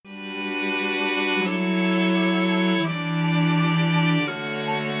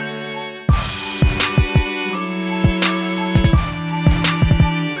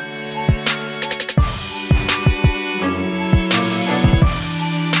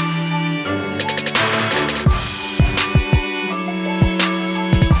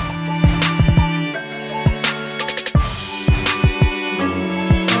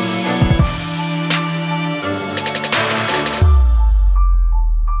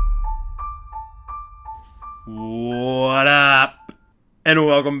What up? And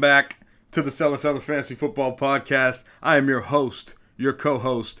welcome back to the Stellar Fantasy Football Podcast. I am your host, your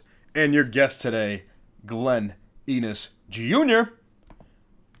co-host, and your guest today, Glenn Enos Jr.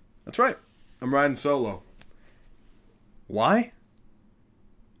 That's right, I'm riding solo. Why?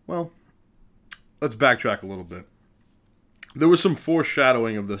 Well, let's backtrack a little bit. There was some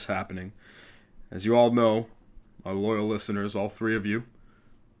foreshadowing of this happening. As you all know, our loyal listeners, all three of you,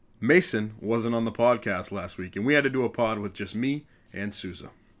 Mason wasn't on the podcast last week, and we had to do a pod with just me and Souza.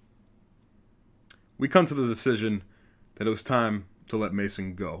 We come to the decision that it was time to let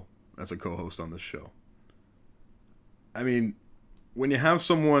Mason go as a co-host on this show. I mean, when you have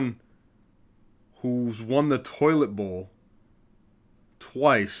someone who's won the toilet bowl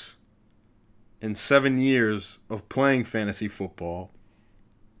twice in 7 years of playing fantasy football,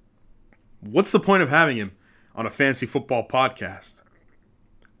 what's the point of having him on a fantasy football podcast?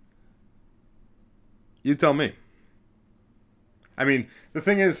 You tell me. I mean, the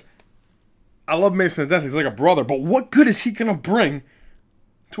thing is, I love Mason to death. He's like a brother. But what good is he going to bring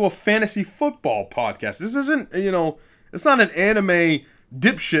to a fantasy football podcast? This isn't, it's not an anime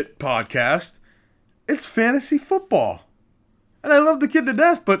dipshit podcast. It's fantasy football. And I love the kid to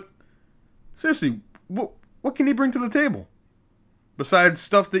death, but seriously, what can he bring to the table? Besides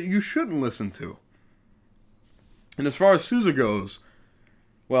stuff that you shouldn't listen to. And as far as Souza goes,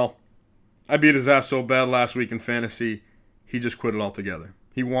 well, I beat his ass so bad last week in fantasy, he just quit it altogether.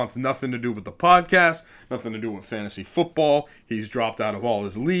 He wants nothing to do with the podcast, nothing to do with fantasy football. He's dropped out of all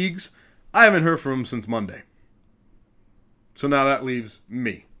his leagues. I haven't heard from him since Monday. So now that leaves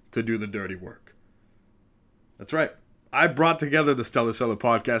me to do the dirty work. That's right. I brought together the Stellar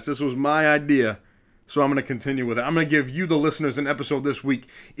podcast. This was my idea, so I'm going to continue with it. I'm going to give you, the listeners, an episode this week,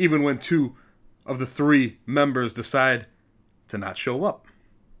 even when 2 of the 3 members decide to not show up.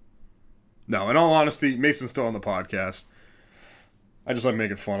 No, in all honesty, Mason's still on the podcast. I just like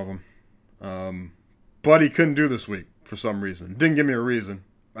making fun of him. But he couldn't do this week for some reason. Didn't give me a reason.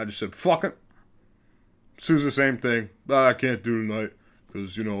 I just said, fuck it. Sue's the same thing. I can't do tonight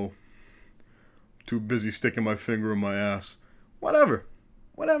because, too busy sticking my finger in my ass. Whatever.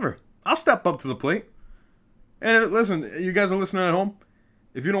 I'll step up to the plate. And listen, you guys are listening at home.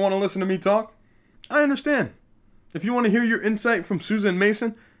 If you don't want to listen to me talk, I understand. If you want to hear your insight from Souza and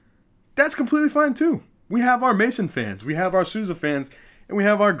Mason, that's completely fine too. We have our Mason fans, we have our Souza fans, and we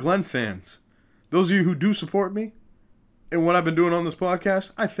have our Glenn fans. Those of you who do support me and what I've been doing on this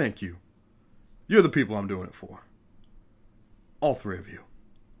podcast, I thank you. You're the people I'm doing it for. All 3 of you.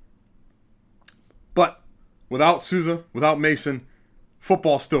 But without Souza, without Mason,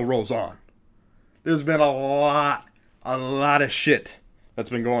 football still rolls on. There's been a lot of shit that's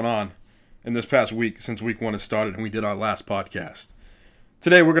been going on in this past week since week 1 has started and we did our last podcast.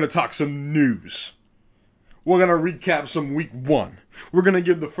 Today we're going to talk some news. We're going to recap some week 1. We're going to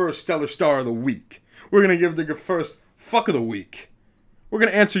give the first Stellar Star of the week. We're going to give the first Fuck of the week. We're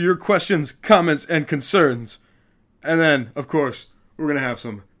going to answer your questions, comments, and concerns. And then, of course, we're going to have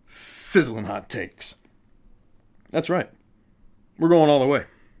some sizzling hot takes. That's right. We're going all the way.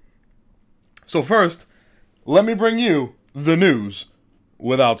 So first, let me bring you the news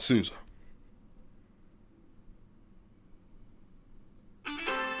without Souza.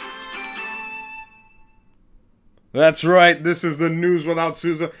 That's right, this is the news without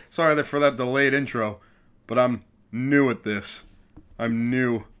Souza. Sorry for that delayed intro, but I'm new at this. I'm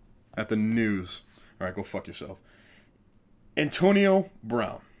new at the news. Alright, go fuck yourself. Antonio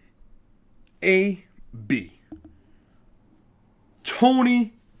Brown. A.B.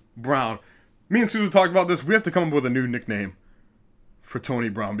 Tony Brown. Me and Souza talked about this. We have to come up with a new nickname for Tony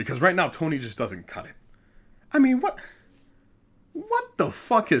Brown, because right now Tony just doesn't cut it. I mean, what the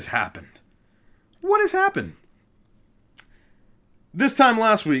fuck has happened? What has happened? This time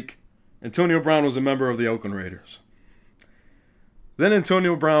last week, Antonio Brown was a member of the Oakland Raiders. Then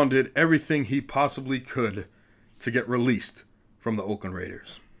Antonio Brown did everything he possibly could to get released from the Oakland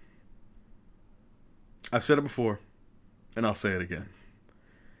Raiders. I've said it before, and I'll say it again.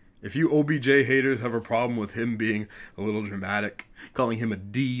 If you OBJ haters have a problem with him being a little dramatic, calling him a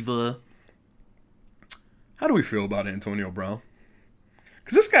diva, how do we feel about Antonio Brown?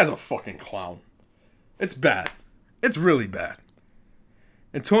 Because this guy's a fucking clown. It's bad. It's really bad.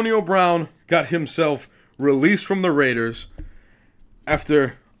 Antonio Brown got himself released from the Raiders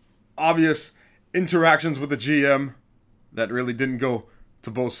after obvious interactions with the GM that really didn't go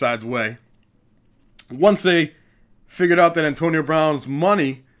to both sides' way. Once they figured out that Antonio Brown's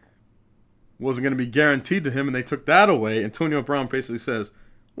money wasn't going to be guaranteed to him and they took that away, Antonio Brown basically says,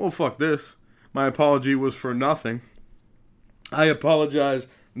 well, fuck this. My apology was for nothing. I apologize,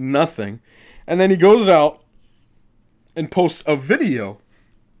 nothing. And then he goes out and posts a video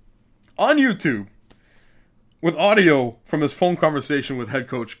on YouTube with audio from his phone conversation with head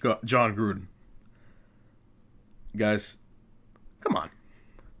coach John Gruden. Guys, come on.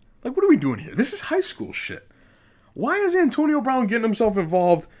 Like, what are we doing here? This is high school shit. Why is Antonio Brown getting himself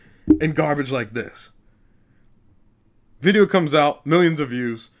involved in garbage like this? Video comes out, millions of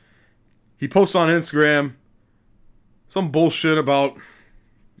views. He posts on Instagram some bullshit about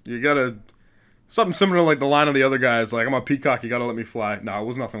something similar like the line of the other guys, like, I'm a peacock, you gotta let me fly. No, it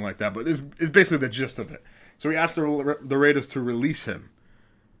was nothing like that, but it's basically the gist of it. So he asked the Raiders to release him.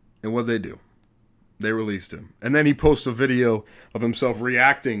 And what did they do? They released him. And then he posts a video of himself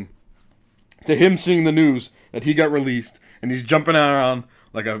reacting to him seeing the news that he got released. And he's jumping around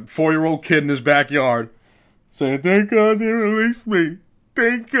like a 4-year-old kid in his backyard saying, thank God they released me.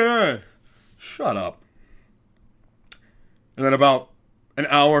 Thank God. Shut up. And then about an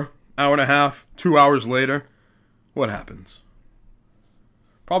hour and a half, 2 hours later, what happens?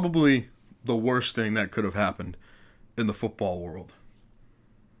 Probably the worst thing that could have happened in the football world.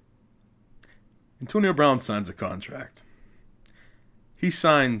 Antonio Brown signs a contract. He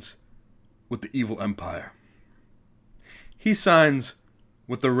signs with the evil empire. He signs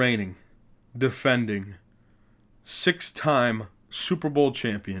with the reigning, defending, 6-time Super Bowl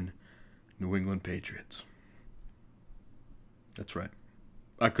champion New England Patriots. That's right.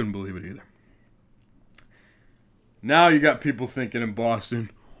 I couldn't believe it either. Now you got people thinking in Boston,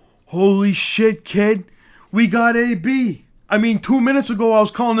 holy shit, kid, we got AB. I mean, 2 minutes ago I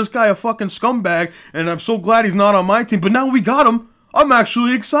was calling this guy a fucking scumbag, and I'm so glad he's not on my team, but now we got him. I'm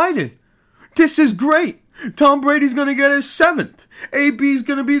actually excited. This is great. Tom Brady's going to get his 7th. AB's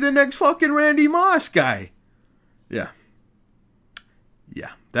going to be the next fucking Randy Moss guy. Yeah.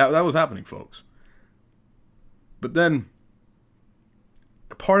 That was happening, folks. But then,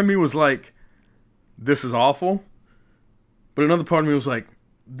 part of me was like, this is awful. But another part of me was like,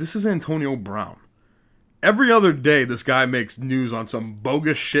 this is Antonio Brown. Every other day, this guy makes news on some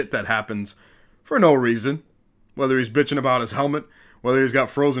bogus shit that happens for no reason. Whether he's bitching about his helmet, whether he's got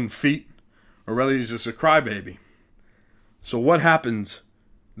frozen feet, or whether he's just a crybaby. So what happens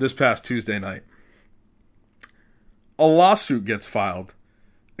this past Tuesday night? A lawsuit gets filed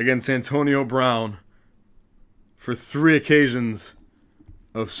against Antonio Brown for 3 occasions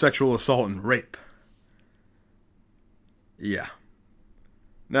of sexual assault and rape. Yeah.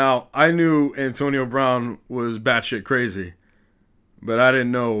 Now, I knew Antonio Brown was batshit crazy, but I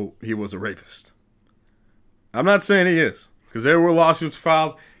didn't know he was a rapist. I'm not saying he is, because there were lawsuits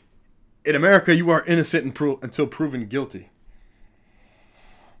filed. In America, you are innocent until proven guilty.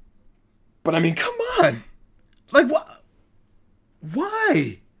 But I mean, come on. Like, what?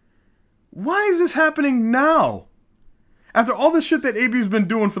 Why? Why is this happening now? After all the shit that AB's been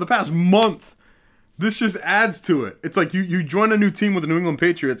doing for the past month, this just adds to it. It's like you join a new team with the New England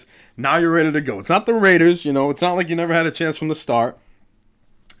Patriots. Now you're ready to go. It's not the Raiders, It's not like you never had a chance from the start.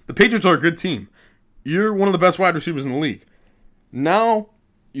 The Patriots are a good team. You're one of the best wide receivers in the league. Now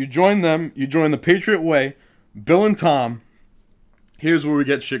you join them. You join the Patriot way. Bill and Tom. Here's where we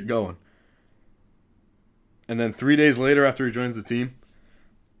get shit going. And then 3 days later, after he joins the team,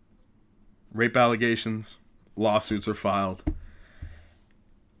 rape allegations, lawsuits are filed.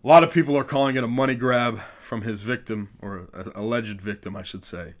 A lot of people are calling it a money grab from his victim, or alleged victim, I should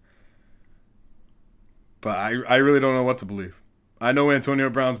say. But I really don't know what to believe. I know Antonio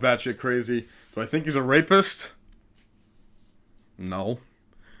Brown's batshit crazy. Do I think he's a rapist? No.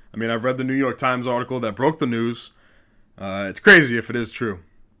 I mean, I've read the New York Times article that broke the news. It's crazy if it is true.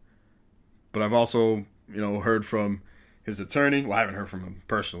 But I've also, heard from his attorney. Well, I haven't heard from him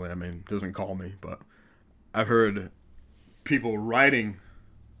personally. I mean, he doesn't call me. But I've heard people writing.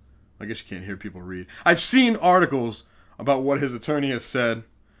 I guess you can't hear people read. I've seen articles about what his attorney has said,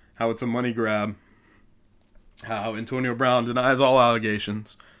 how it's a money grab, how Antonio Brown denies all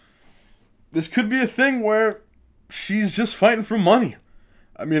allegations. This could be a thing where she's just fighting for money.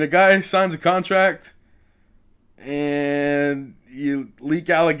 I mean, a guy signs a contract and you leak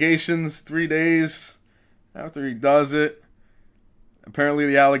allegations 3 days after he does it. Apparently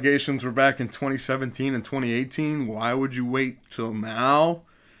the allegations were back in 2017 and 2018. Why would you wait till now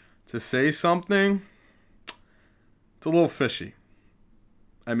to say something? It's a little fishy.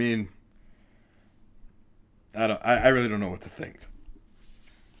 I mean, I really don't know what to think.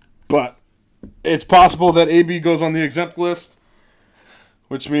 But it's possible that AB goes on the exempt list,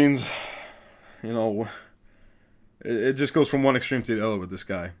 which means, it just goes from one extreme to the other with this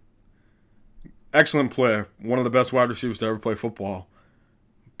guy. Excellent player, one of the best wide receivers to ever play football,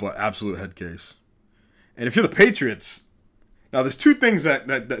 but absolute head case. And if you're the Patriots, now there's 2 things that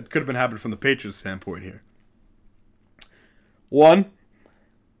could have been happening from the Patriots standpoint here. One,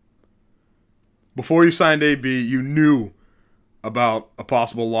 before you signed AB, you knew about a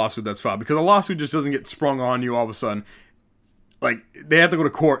possible lawsuit that's filed. Because a lawsuit just doesn't get sprung on you all of a sudden. Like, they have to go to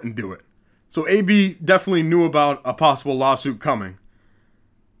court and do it. So AB definitely knew about a possible lawsuit coming.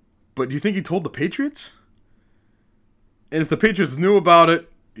 But do you think he told the Patriots? And if the Patriots knew about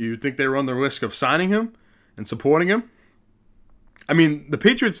it, you think they run the risk of signing him and supporting him? I mean, the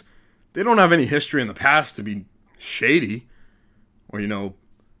Patriots, they don't have any history in the past to be shady. Or,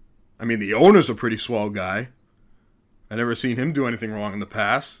 the owner's a pretty swell guy. I never seen him do anything wrong in the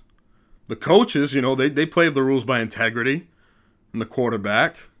past. The coaches, they played the rules by integrity. And the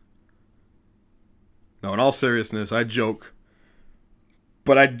quarterback. No, in all seriousness, I joke.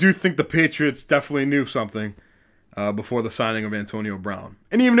 But I do think the Patriots definitely knew something before the signing of Antonio Brown.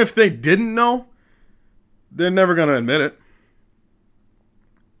 And even if they didn't know, they're never going to admit it.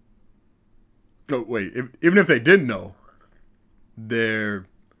 Oh, wait, even if they did know, they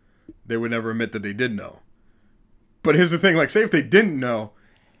would never admit that they did know. But here's the thing, say if they didn't know,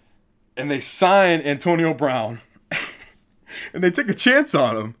 and they sign Antonio Brown, and they take a chance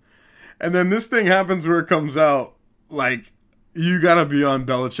on him, and then this thing happens where it comes out, you gotta be on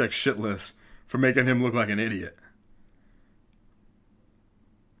Belichick's shit list for making him look like an idiot.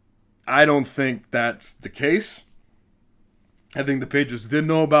 I don't think that's the case. I think the Patriots did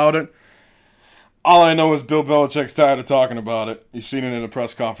know about it. All I know is Bill Belichick's tired of talking about it. You've seen it in a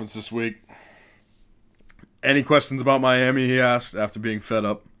press conference this week. Any questions about Miami, he asked, after being fed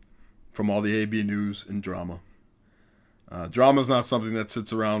up from all the AB news and drama. Drama is not something that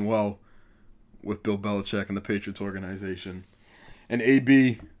sits around well with Bill Belichick and the Patriots organization. And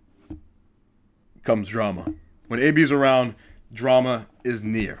AB comes drama. When AB's around, drama is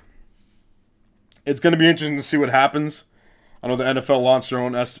near. It's going to be interesting to see what happens. I know the NFL launched their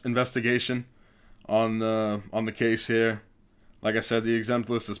own investigation on the case here. Like I said, the exempt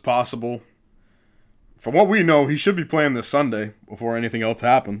list is possible. From what we know, he should be playing this Sunday before anything else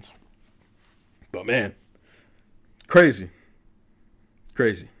happens. But man, crazy.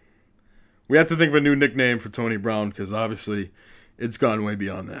 We have to think of a new nickname for Tony Brown because obviously it's gone way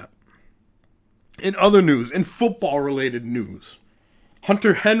beyond that. In other news, in football-related news,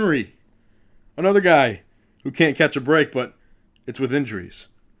 Hunter Henry, another guy who can't catch a break, but it's with injuries.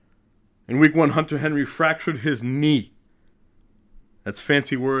 In week 1, Hunter Henry fractured his knee. That's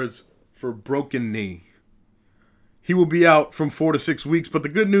fancy words for broken knee. He will be out from 4 to 6 weeks, but the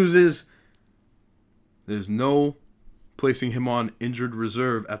good news is there's no placing him on injured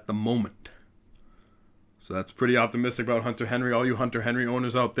reserve at the moment. So that's pretty optimistic about Hunter Henry. All you Hunter Henry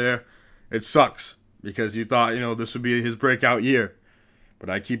owners out there, it sucks because you thought, this would be his breakout year. But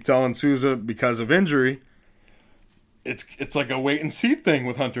I keep telling Sousa, because of injury, it's like a wait and see thing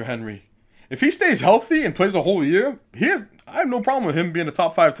with Hunter Henry. If he stays healthy and plays a whole year, I have no problem with him being a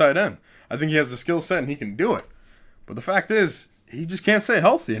top 5 tight end. I think he has the skill set and he can do it. But the fact is, he just can't stay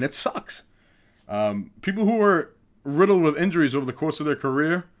healthy, and it sucks. People who are riddled with injuries over the course of their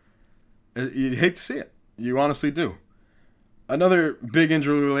career, you hate to see it. You honestly do. Another big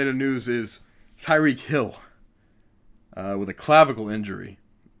injury-related news is Tyreek Hill with a clavicle injury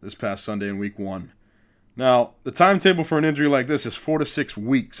this past Sunday in week 1. Now, the timetable for an injury like this is 4 to 6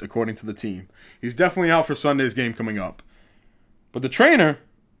 weeks, according to the team. He's definitely out for Sunday's game coming up. But the trainer,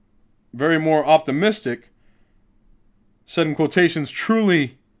 very more optimistic, said in quotations,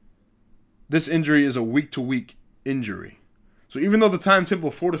 truly, this injury is a week-to-week injury. So even though the timetable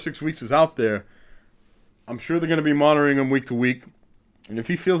of 4 to 6 weeks is out there, I'm sure they're going to be monitoring him week to week. And if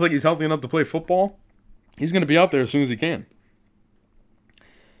he feels like he's healthy enough to play football, he's going to be out there as soon as he can.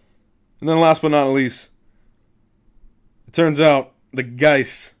 And then last but not least, it turns out the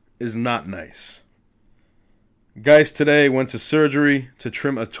Geis is not nice. Geis today went to surgery to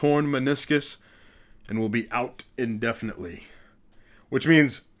trim a torn meniscus and will be out indefinitely. Which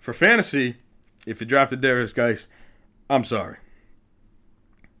means, for fantasy, if you drafted Darius Geis, I'm sorry.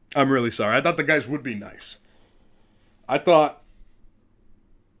 I'm really sorry. I thought the Geis would be nice. I thought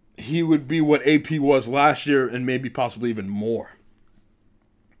he would be what AP was last year and maybe possibly even more.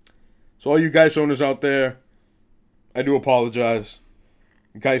 So all you Geis owners out there, I do apologize.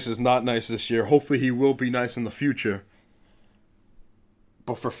 Geis is not nice this year. Hopefully he will be nice in the future.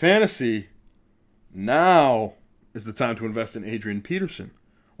 But for fantasy, now is the time to invest in Adrian Peterson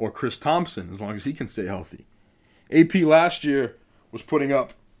or Chris Thompson, as long as he can stay healthy. AP last year was putting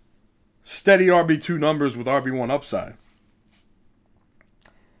up steady RB2 numbers with RB1 upside.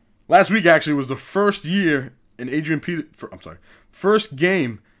 Last week actually was the first game in Adrian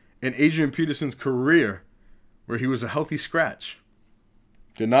Peterson's career where he was a healthy scratch.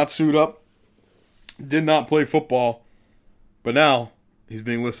 Did not suit up, did not play football, But now, he's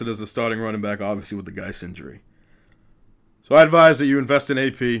being listed as a starting running back, obviously with the Geis injury. So I advise that you invest in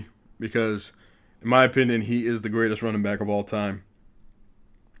AP because, in my opinion, he is the greatest running back of all time.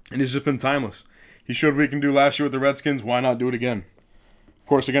 And he's just been timeless. He showed what he can do last year with the Redskins. Why not do it again? Of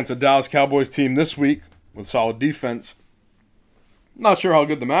course, against a Dallas Cowboys team this week with solid defense. Not sure how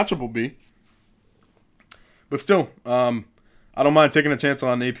good the matchup will be. But still, I don't mind taking a chance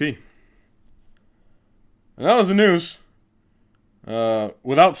on AP. And that was the news.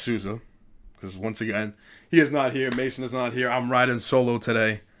 Without Souza. Because once again, he is not here. Mason is not here. I'm riding solo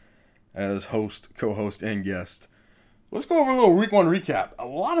today as host, co-host, and guest. Let's go over a little Week 1 recap. A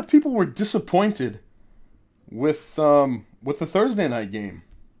lot of people were disappointed with the Thursday night game.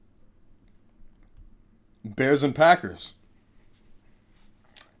 Bears and Packers.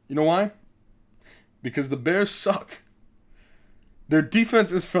 You know why? Because the Bears suck. Their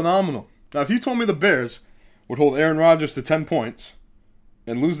defense is phenomenal. Now, if you told me the Bears would hold Aaron Rodgers to 10 points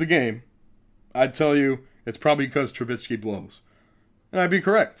and lose the game, I'd tell you it's probably because Trubisky blows. And I'd be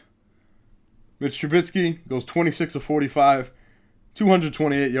correct. Mitch Trubisky goes 26 of 45,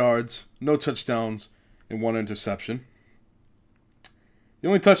 228 yards, no touchdowns, and 1 interception. The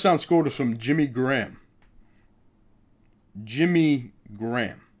only touchdown scored was from Jimmy Graham. Jimmy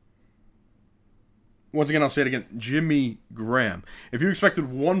Graham. Once again, I'll say it again. Jimmy Graham. If you expected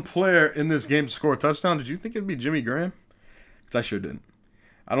one player in this game to score a touchdown, did you think it'd be Jimmy Graham? Because I sure didn't.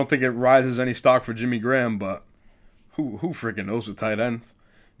 I don't think it rises any stock for Jimmy Graham, but who freaking knows with tight ends?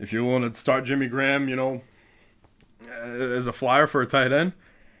 If you want to start Jimmy Graham, as a flyer for a tight end,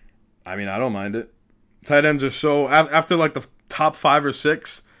 I mean, I don't mind it. Tight ends are so, after like the top 5 or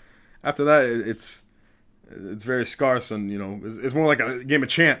 6, after that, it's very scarce, and, it's more like a game of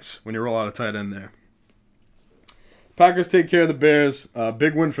chance when you roll out a tight end there. Packers take care of the Bears.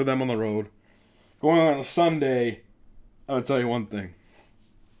 Big win for them on the road. Going on a Sunday, I'm going to tell you one thing.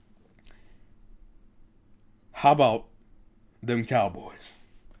 How about them Cowboys?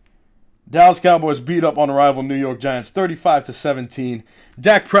 Dallas Cowboys beat up on the rival New York Giants 35-17.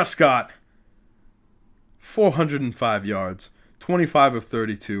 Dak Prescott, 405 yards, 25 of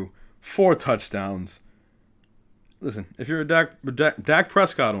 32, 4 touchdowns. Listen, if you're a Dak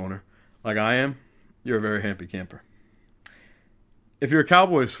Prescott owner, like I am, you're a very happy camper. If you're a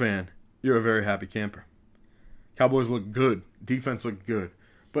Cowboys fan, you're a very happy camper. Cowboys look good. Defense looked good.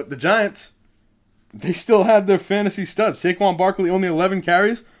 But the Giants, they still had their fantasy studs. Saquon Barkley only 11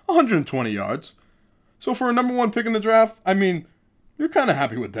 carries, 120 yards. So for a number 1 pick in the draft, I mean, you're kind of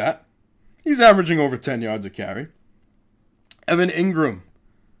happy with that. He's averaging over 10 yards a carry. Evan Ingram,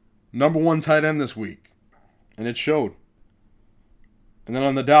 number 1 tight end this week. And it showed. And then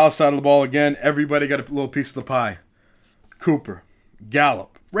on the Dallas side of the ball, again, everybody got a little piece of the pie. Cooper,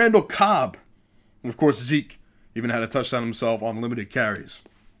 Gallup, Randall Cobb, and of course Zeke even had a touchdown himself on limited carries.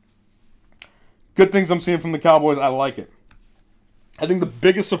 Good things I'm seeing from the Cowboys. I like it. I think the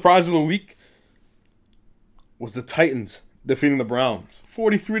biggest surprise of the week was the Titans defeating the Browns,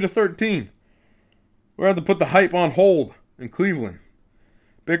 43-13. We had to put the hype on hold in Cleveland.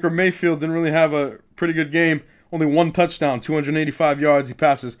 Baker Mayfield didn't really have a pretty good game. Only 1 touchdown, 285 yards. He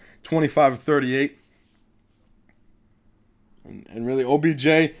passes 25 of 38. And really, OBJ,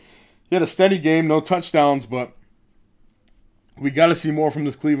 he had a steady game, no touchdowns, but we got to see more from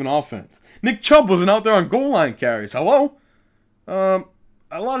this Cleveland offense. Nick Chubb wasn't out there on goal line carries. Hello? A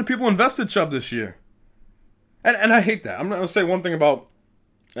lot of people invested Chubb this year. And I hate that. I'm going to say one thing about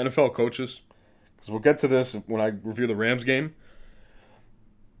NFL coaches, because we'll get to this when I review the Rams game.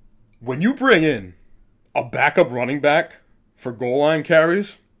 When you bring in a backup running back for goal line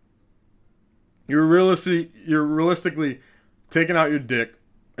carries, you're realistically taking out your dick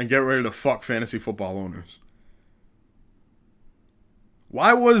and get ready to fuck fantasy football owners.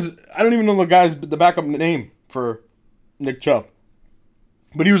 I don't even know the backup name for Nick Chubb.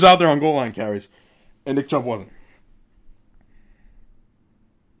 But he was out there on goal line carries, and Nick Chubb wasn't.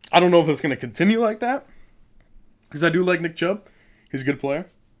 I don't know if it's going to continue like that, because I do like Nick Chubb. He's a good player.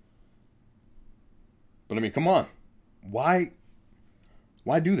 But I mean, come on. Why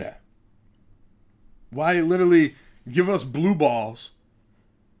do that? Why literally give us blue balls?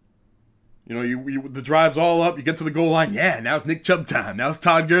 The drive's all up. You get to the goal line. Yeah, now it's Nick Chubb time. Now it's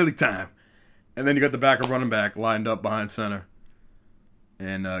Todd Gurley time. And then you got the backup running back lined up behind center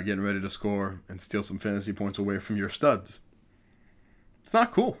and getting ready to score and steal some fantasy points away from your studs. It's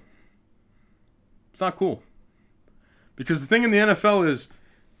not cool. It's not cool. Because the thing in the NFL is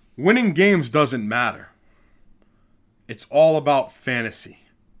winning games doesn't matter. It's all about fantasy.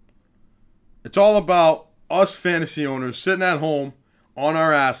 It's all about us fantasy owners sitting at home on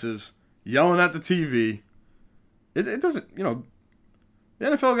our asses, yelling at the TV, It doesn't, the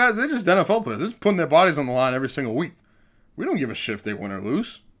NFL guys, they're just NFL players. They're just putting their bodies on the line every single week. We don't give a shit if they win or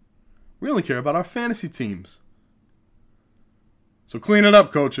lose. We only care about our fantasy teams. So clean it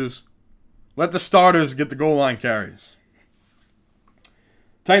up, coaches. Let the starters get the goal line carries.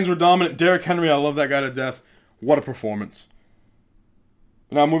 Titans were dominant. Derrick Henry, I love that guy to death. What a performance.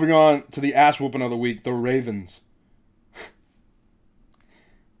 Now moving on to the ass whooping of the week, the Ravens.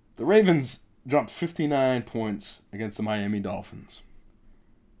 The Ravens dropped 59 points against the Miami Dolphins.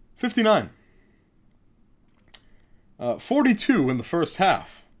 59. 42 in the first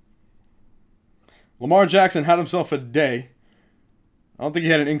half. Lamar Jackson had himself a day. I don't think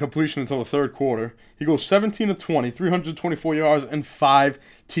he had an incompletion until the third quarter. He goes 17 of 20, 324 yards, and 5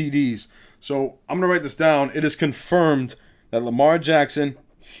 TDs. So I'm going to write this down. It is confirmed that Lamar Jackson,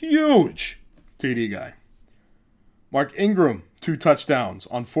 huge TD guy. Mark Ingram, 2 touchdowns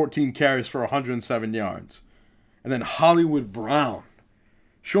on 14 carries for 107 yards. And then Hollywood Brown,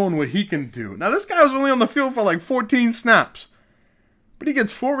 showing what he can do. Now, this guy was only on the field for like 14 snaps. But he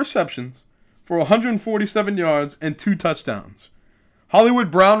gets 4 receptions for 147 yards and 2 touchdowns.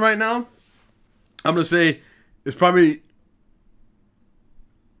 Hollywood Brown right now, I'm going to say, is probably...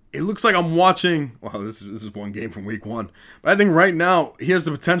 It looks like I'm watching... Well, this is one game from week 1. But I think right now, he has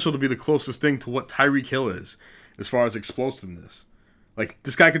the potential to be the closest thing to what Tyreek Hill is, as far as explosiveness. Like,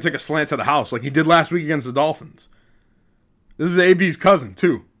 this guy could take a slant to the house, like he did last week against the Dolphins. This is AB's cousin,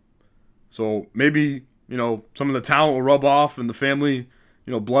 too. So, maybe, some of the talent will rub off in the family,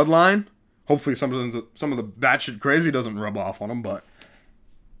 bloodline. Hopefully some of the batshit crazy doesn't rub off on him, but...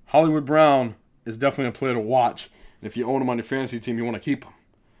 Hollywood Brown is definitely a player to watch. And if you own him on your fantasy team, you want to keep him.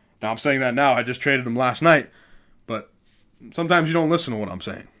 Now, I'm saying that now. I just traded him last night. But sometimes you don't listen to what I'm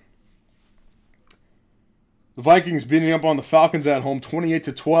saying. The Vikings beating up on the Falcons at home,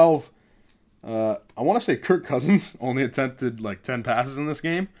 28-12. I want to say Kirk Cousins only attempted like 10 passes in this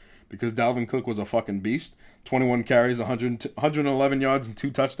game because Dalvin Cook was a fucking beast. 21 carries, 111 yards, and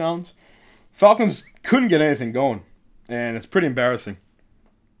 2 touchdowns. Falcons couldn't get anything going. And it's pretty embarrassing.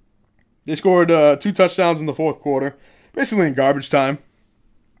 They scored 2 touchdowns in the fourth quarter, basically in garbage time.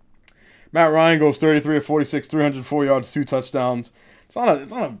 Matt Ryan goes 33 of 46, 304 yards, 2 touchdowns. It's not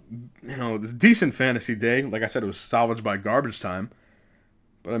a this decent fantasy day. Like I said, it was salvaged by garbage time.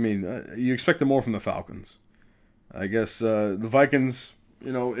 But I mean, you expected more from the Falcons. I guess the Vikings,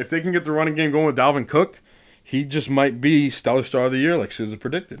 if they can get the running game going with Dalvin Cook, he just might be stellar star of the year, like Sousa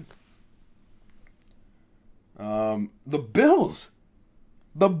predicted. The Bills.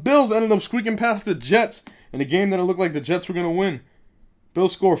 The Bills ended up squeaking past the Jets in a game that it looked like the Jets were going to win.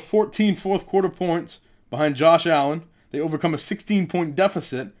 Bills score 14 fourth quarter points behind Josh Allen. They overcome a 16-point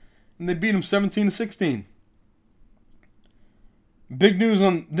deficit, and they beat him 17-16. Big news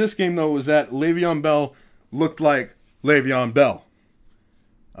on this game, though, was that Le'Veon Bell looked like Le'Veon Bell.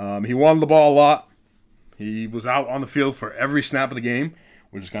 He wanted the ball a lot. He was out on the field for every snap of the game,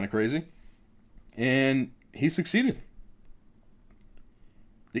 which is kind of crazy. And he succeeded.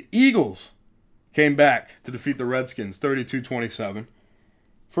 The Eagles came back to defeat the Redskins 32-27.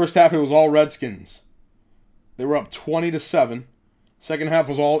 First half, it was all Redskins. They were up 20-7. Second half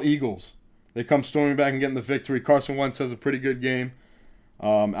was all Eagles. They come storming back and getting the victory. Carson Wentz has a pretty good game.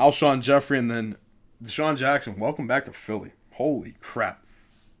 Alshon Jeffrey and then Deshaun Jackson. Welcome back to Philly. Holy crap.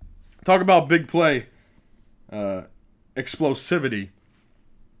 Talk about big play explosivity,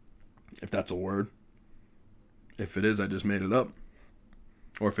 if that's a word. If it is, I just made it up.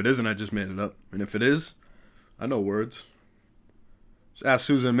 Or if it isn't, I just made it up. And if it is, I know words. Just ask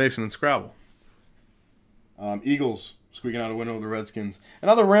Susan Mason and Scrabble. Eagles squeaking out a win over the Redskins. And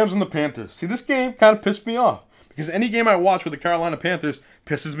now the Rams and the Panthers. See, this game kind of pissed me off. Because any game I watch with the Carolina Panthers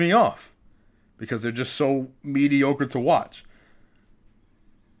pisses me off. Because they're just so mediocre to watch.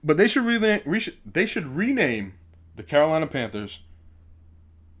 But they should rename the Carolina Panthers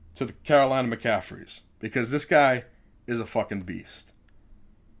to the Carolina McCaffreys. Because this guy is a fucking beast.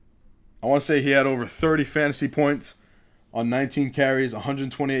 I want to say he had over 30 fantasy points on 19 carries,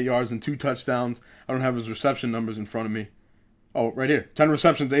 128 yards, and 2 touchdowns. I don't have his reception numbers in front of me. Oh, right here. 10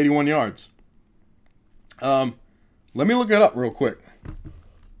 receptions, 81 yards. Let me look it up real quick.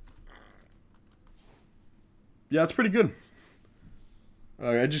 Yeah, it's pretty good.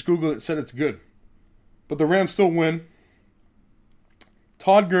 I just Googled it, said it's good. But the Rams still win.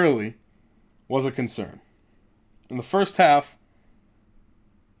 Todd Gurley was a concern. In the first half,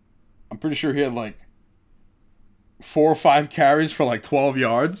 I'm pretty sure he had like 4 or 5 carries for like 12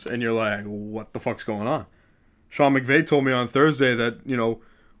 yards, and you're like, what the fuck's going on? Sean McVay told me on Thursday that,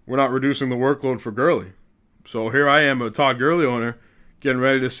 we're not reducing the workload for Gurley. So here I am, a Todd Gurley owner, getting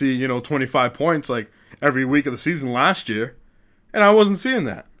ready to see, 25 points like every week of the season last year. And I wasn't seeing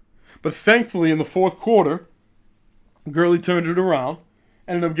that. But thankfully, in the fourth quarter, Gurley turned it around.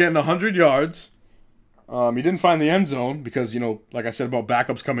 Ended up getting 100 yards. He didn't find the end zone because, like I said about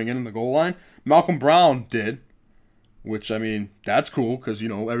backups coming in the goal line. Malcolm Brown did. Which, that's cool because,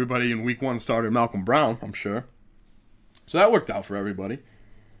 everybody in week 1 started Malcolm Brown, I'm sure. So that worked out for everybody.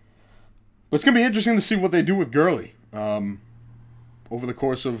 But it's going to be interesting to see what they do with Gurley over the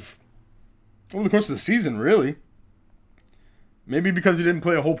course of the season, really. Maybe because he didn't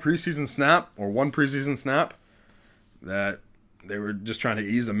play a whole preseason snap or one preseason snap that they were just trying to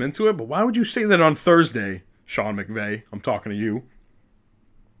ease him into it. But why would you say that on Thursday, Sean McVay? I'm talking to you.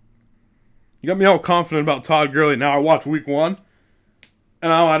 You got me all confident about Todd Gurley. Now I watch week 1, and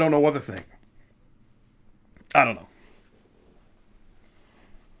now I don't know what to think. I don't know.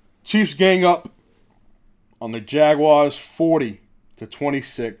 Chiefs gang up on the Jaguars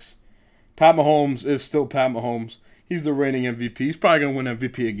 40-26. Pat Mahomes is still Pat Mahomes. He's the reigning MVP. He's probably going to win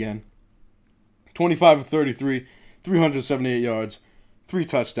MVP again. 25 of 33, 378 yards, 3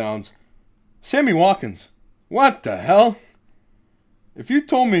 touchdowns. Sammy Watkins. What the hell? If you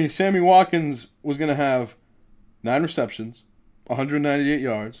told me Sammy Watkins was going to have 9 receptions, 198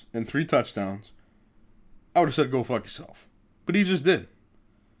 yards, and 3 touchdowns, I would have said go fuck yourself. But he just did.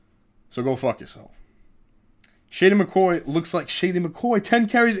 So go fuck yourself. Shady McCoy looks like Shady McCoy. 10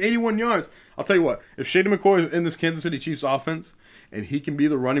 carries, 81 yards. I'll tell you what. If Shady McCoy is in this Kansas City Chiefs offense and he can be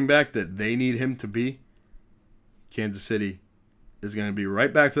the running back that they need him to be, Kansas City is going to be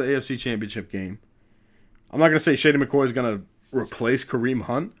right back to the AFC Championship game. I'm not going to say Shady McCoy is going to replace Kareem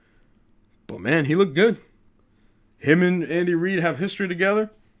Hunt, but man, he looked good. Him and Andy Reid have history together.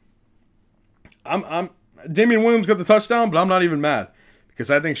 Damian Williams got the touchdown, but I'm not even mad because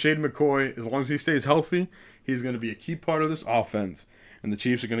I think Shady McCoy, as long as he stays healthy, he's going to be a key part of this offense, and the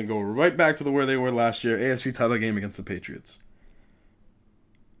Chiefs are going to go right back to where they were last year, AFC title game against the Patriots.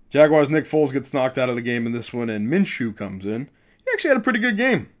 Jaguars' Nick Foles gets knocked out of the game in this one, and Minshew comes in. He actually had a pretty good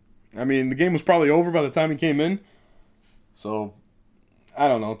game. The game was probably over by the time he came in. So, I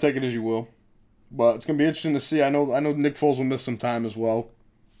don't know. Take it as you will. But it's going to be interesting to see. I know Nick Foles will miss some time as well.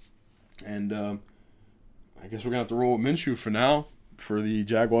 And I guess we're going to have to roll with Minshew for now for the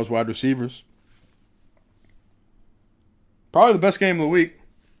Jaguars wide receivers. Probably the best game of the week.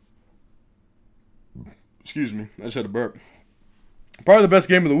 Excuse me. I just had a burp. Probably the best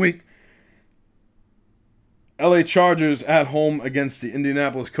game of the week. LA Chargers at home against the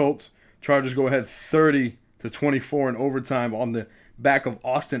Indianapolis Colts. Chargers go ahead 30-24 in overtime on the back of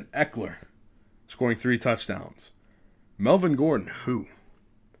Austin Eckler, scoring 3 touchdowns. Melvin Gordon, who?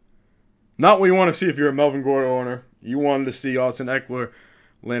 Not what you want to see if you're a Melvin Gordon owner. You wanted to see Austin Eckler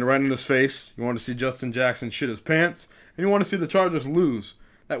land right in his face. You want to see Justin Jackson shit his pants. And you want to see the Chargers lose.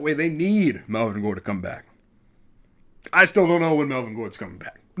 That way they need Melvin Gordon to come back. I still don't know when Melvin Gordon's coming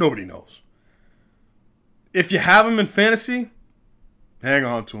back. Nobody knows. If you have him in fantasy, hang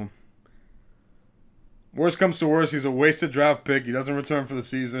on to him. Worst comes to worst, he's a wasted draft pick. He doesn't return for the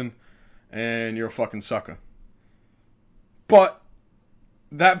season. And you're a fucking sucker. But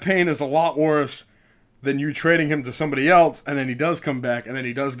that pain is a lot worse than you trading him to somebody else, and then he does come back, and then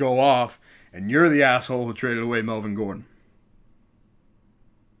he does go off, and you're the asshole who traded away Melvin Gordon.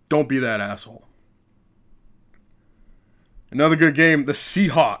 Don't be that asshole. Another good game, the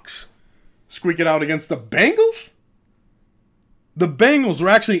Seahawks squeak it out against the Bengals? The Bengals were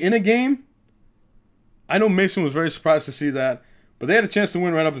actually in a game. I know Mason was very surprised to see that, but they had a chance to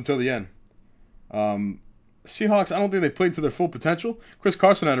win right up until the end. Seahawks, I don't think they played to their full potential. Chris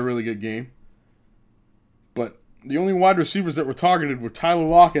Carson had a really good game. But the only wide receivers that were targeted were Tyler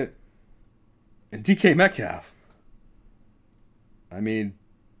Lockett and DK Metcalf.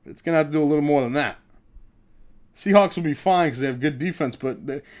 It's going to have to do a little more than that. Seahawks will be fine because they have good defense, but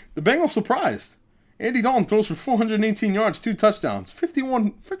the Bengals surprised. Andy Dalton throws for 418 yards, 2 touchdowns,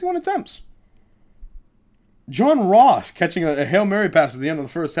 51 attempts. John Ross catching a Hail Mary pass at the end of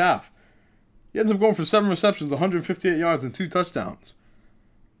the first half. He ends up going for 7 receptions, 158 yards, and 2 touchdowns.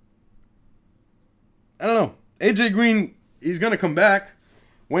 I don't know. AJ Green, he's going to come back.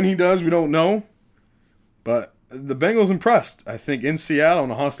 When he does, we don't know. But the Bengals impressed, I think, in Seattle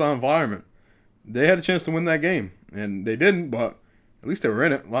in a hostile environment. They had a chance to win that game, and they didn't, but at least they were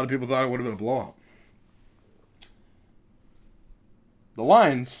in it. A lot of people thought it would have been a blowout. The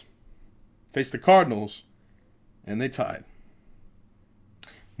Lions faced the Cardinals, and they tied.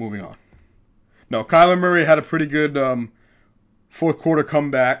 Moving on. No, Kyler Murray had a pretty good fourth quarter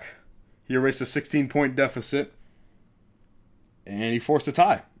comeback. He erased a 16-point deficit, and he forced a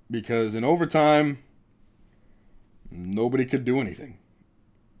tie because in overtime, nobody could do anything.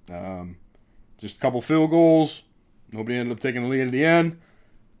 Just a couple field goals. Nobody ended up taking the lead at the end.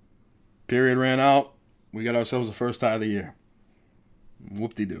 Period ran out. We got ourselves the first tie of the year.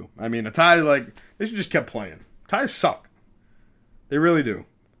 Whoop-de-doo. I mean, a tie, they should just kept playing. Ties suck. They really do.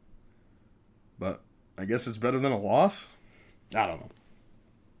 But I guess it's better than a loss? I don't know.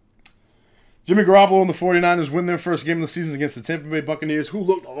 Jimmy Garoppolo and the 49ers win their first game of the season against the Tampa Bay Buccaneers, who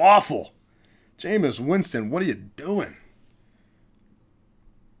looked awful. Jameis Winston, what are you doing?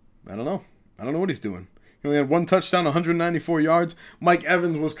 I don't know. I don't know what he's doing. He only had one touchdown, 194 yards. Mike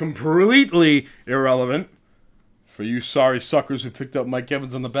Evans was completely irrelevant. For you sorry suckers who picked up Mike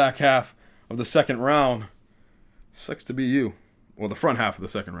Evans on the back half of the second round, sucks to be you. Well, the front half of the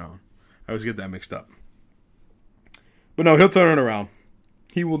second round. I always get that mixed up. But no, he'll turn it around.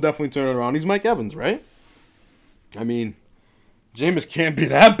 He will definitely turn it around. He's Mike Evans, right? I mean, Jameis can't be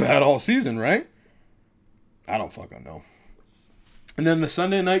that bad all season, right? I don't fucking know. And then the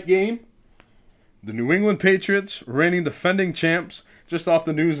Sunday night game, the New England Patriots, reigning defending champs, just off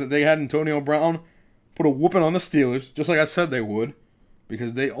the news that they had Antonio Brown, put a whooping on the Steelers, just like I said they would,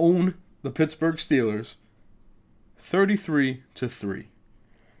 because they own the Pittsburgh Steelers, 33-3.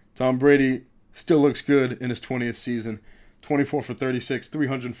 Tom Brady still looks good in his 20th season, 24 for 36,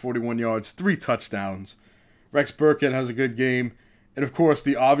 341 yards, 3 touchdowns. Rex Burkhead has a good game. And, of course,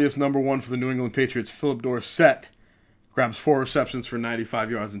 the obvious number one for the New England Patriots, Philip Dorsett, grabs 4 receptions for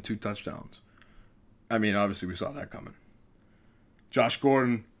 95 yards and 2 touchdowns. I mean, obviously we saw that coming. Josh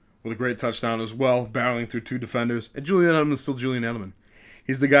Gordon with a great touchdown as well, barreling through 2 defenders. And Julian Edelman is still Julian Edelman.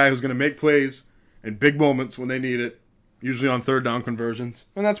 He's the guy who's going to make plays in big moments when they need it, usually on third down conversions.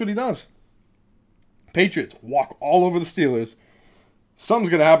 And that's what he does. Patriots walk all over the Steelers. Something's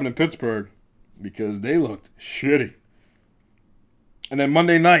going to happen in Pittsburgh because they looked shitty. And then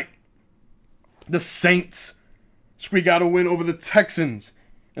Monday night, the Saints squeak out a win over the Texans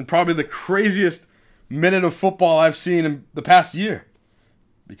and probably the craziest minute of football I've seen in the past year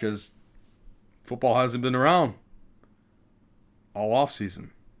because football hasn't been around all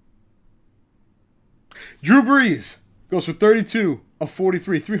offseason. Drew Brees goes for 32 of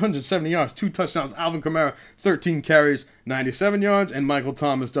 43, 370 yards, 2 touchdowns. Alvin Kamara, 13 carries, 97 yards. And Michael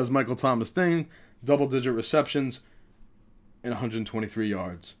Thomas does Michael Thomas thing, double-digit receptions and 123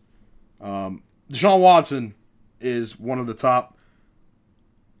 yards. Deshaun Watson is one of the top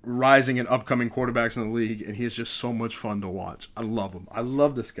rising and upcoming quarterbacks in the league, and he is just so much fun to watch. I love him. I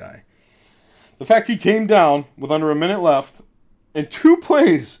love this guy. The fact he came down with under a minute left and 2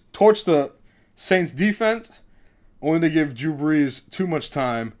 plays torched the Saints defense, only to give Drew Brees too much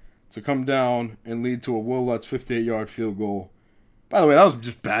time to come down and lead to a Will Lutz 58-yard field goal. By the way, that was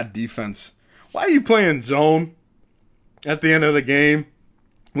just bad defense. Why are you playing zone at the end of the game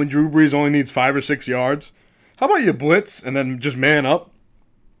when Drew Brees only needs 5 or 6 yards? How about you blitz and then just man up?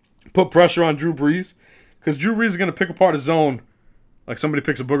 Put pressure on Drew Brees? Because Drew Brees is going to pick apart a zone like somebody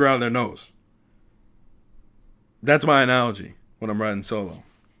picks a booger out of their nose. That's my analogy when I'm riding solo.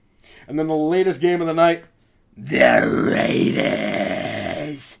 And then the latest game of the night, the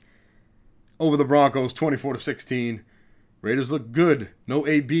Raiders over the Broncos, 24-16. Raiders look good. No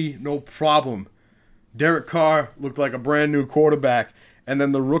AB, no problem. Derek Carr looked like a brand new quarterback. And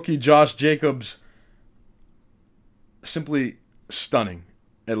then the rookie Josh Jacobs, simply stunning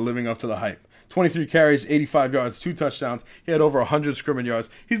at living up to the hype. 23 carries, 85 yards, 2 touchdowns. He had over 100 scrimmage yards.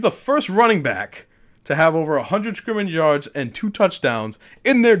 He's the first running back to have over 100 scrimmage yards and 2 touchdowns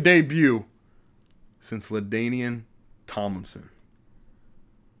in their debut since LaDainian Tomlinson.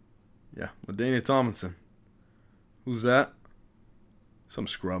 Yeah, LaDainian Tomlinson. Who's that? Some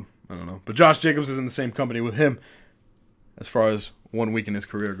scrub. I don't know. But Josh Jacobs is in the same company with him as far as 1 week in his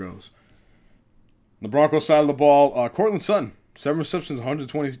career goes. The Broncos side of the ball, Cortland Sutton, 7 receptions,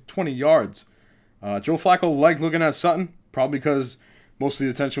 120 yards. Joe Flacco liked looking at Sutton, probably because most of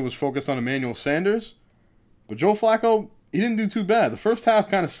the attention was focused on Emmanuel Sanders. But Joe Flacco, he didn't do too bad. The first half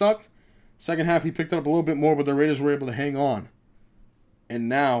kind of sucked. Second half, he picked it up a little bit more, but the Raiders were able to hang on. And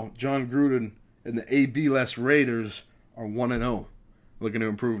now, John Gruden and the AB-less Raiders are 1-0, looking to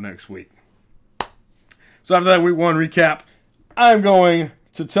improve next week. So after that Week 1 recap, I'm going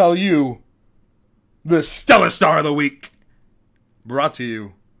to tell you the Stellar Star of the Week. Brought to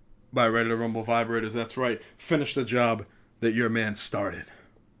you by Ready to Rumble Vibrators. That's right. Finish the job that your man started.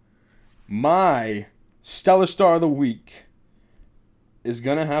 My Stellar Star of the Week is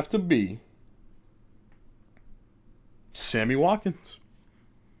going to have to be Sammy Watkins.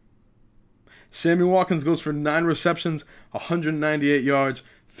 Sammy Watkins goes for 9 receptions, 198 yards,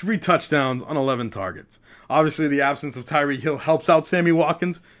 3 touchdowns on 11 targets. Obviously, the absence of Tyreek Hill helps out Sammy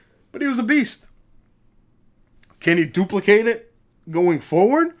Watkins, but he was a beast. Can he duplicate it going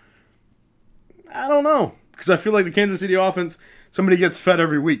forward, I don't know. Because I feel like the Kansas City offense, somebody gets fed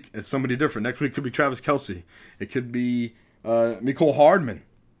every week. It's somebody different. Next week could be Travis Kelce. It could be Mecole Hardman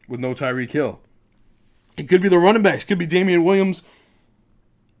with no Tyreek Hill. It could be the running backs. It could be Damian Williams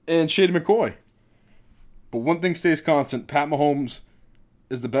and Shady McCoy. But one thing stays constant. Pat Mahomes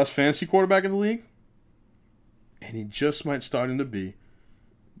is the best fantasy quarterback in the league. And he just might starting to be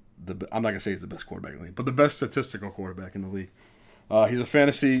I'm not going to say he's the best quarterback in the league, but the best statistical quarterback in the league. He's a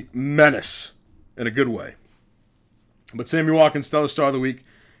fantasy menace in a good way. But Sammy Watkins, stellar star of the week.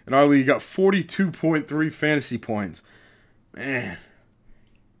 In our league, got 42.3 fantasy points. Man,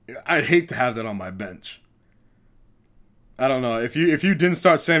 I'd hate to have that on my bench. I don't know. If you didn't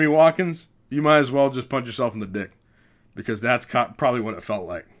start Sammy Watkins, you might as well just punch yourself in the dick. Because that's probably what it felt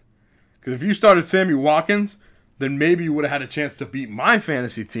like. Because if you started Sammy Watkins, then maybe you would have had a chance to beat my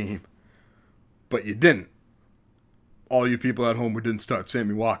fantasy team. But you didn't. All you people at home who didn't start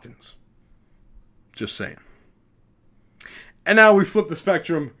Sammy Watkins. Just saying. And now we flip the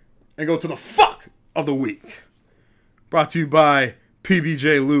spectrum and go to the fuck of the week. Brought to you by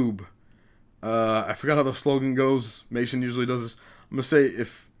PBJ Lube. I forgot how the slogan goes. Mason usually does this. I'm going to say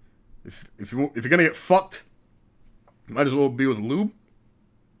if you're going to get fucked, might as well be with lube.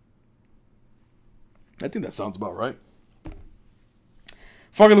 I think that sounds about right.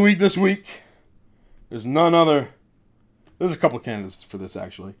 Fuck of the week this week. There's none other. There's a couple of candidates for this,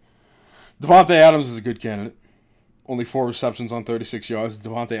 actually. Davante Adams is a good candidate. Only 4 receptions on 36 yards.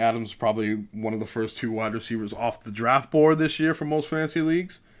 Davante Adams is probably one of the first 2 wide receivers off the draft board this year for most fantasy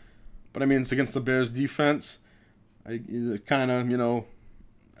leagues. But, I mean, it's against the Bears defense. I'm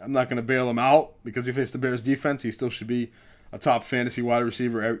not going to bail him out because he faced the Bears defense. He still should be a top fantasy wide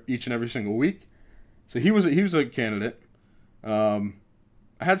receiver each and every single week. So he was a candidate. I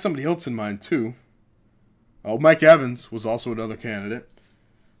had somebody else in mind too. Mike Evans was also another candidate.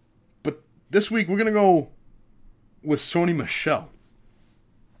 But this week we're gonna go with Sony Michel.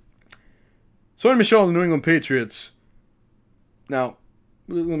 Sony Michel of the New England Patriots. Now,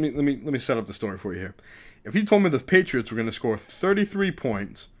 let me set up the story for you here. If you told me the Patriots were going to score 33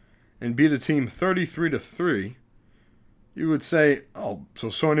 points and beat a team 33-3, you would say, oh, so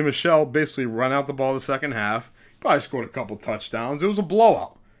Sony Michel basically run out the ball the second half, probably scored a couple touchdowns. It was a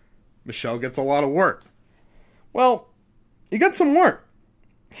blowout. Michel gets a lot of work. Well, he got some work.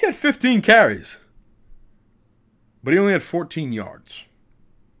 He had 15 carries, but he only had 14 yards.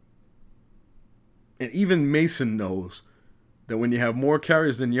 And even Mason knows that when you have more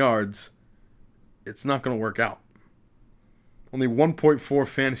carries than yards, it's not going to work out. Only 1.4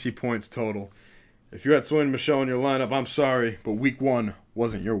 fantasy points total. If you're at Sony Michel in your lineup, I'm sorry, but week 1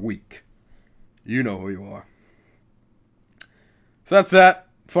 wasn't your week. You know who you are. So that's that.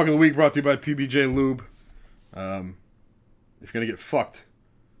 Fuck of the week brought to you by PBJ Lube. If you're going to get fucked,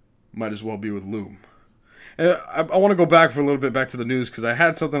 might as well be with lube. And I want to go back for a little bit back to the news because I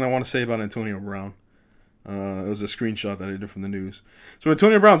had something I want to say about Antonio Brown. It was a screenshot that I did from the news. So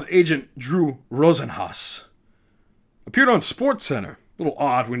Antonio Brown's agent, Drew Rosenhaus, appeared on SportsCenter. A little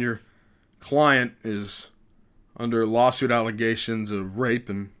odd when your client is under lawsuit allegations of rape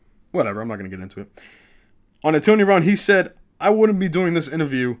and whatever. I'm not going to get into it. On Antonio Brown, he said, I wouldn't be doing this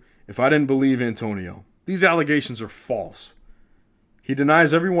interview if I didn't believe Antonio. These allegations are false. He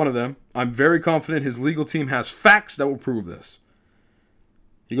denies every one of them. I'm very confident his legal team has facts that will prove this.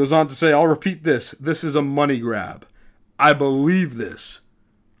 He goes on to say, I'll repeat this. This is a money grab. I believe this.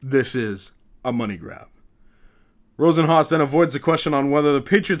 This is a money grab. Rosenhaus then avoids the question on whether the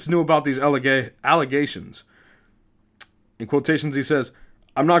Patriots knew about these allegations. In quotations, he says,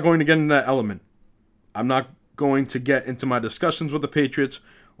 I'm not going to get into that element. I'm not going to get into my discussions with the Patriots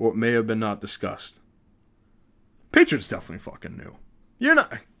or what may have been not discussed. Patriots definitely fucking knew.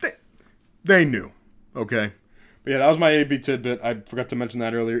 They knew. Okay? But yeah, that was my AB tidbit. I forgot to mention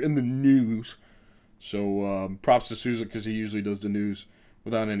that earlier in the news. So props to Sousa because he usually does the news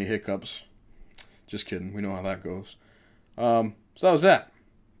without any hiccups. Just kidding. We know how that goes. So that was that.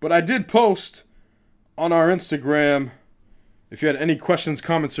 But I did post on our Instagram, if you had any questions,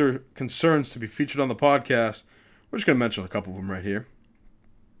 comments, or concerns to be featured on the podcast, we're just going to mention a couple of them right here.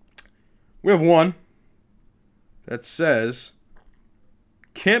 We have one that says,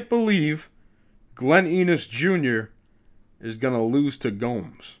 can't believe Glenn Enos Jr. is going to lose to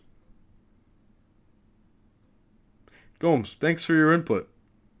Gomes. Gomes, thanks for your input.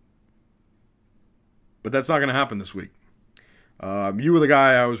 But that's not going to happen this week. You were the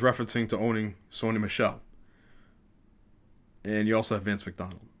guy I was referencing to owning Sony Michel. And you also have Vance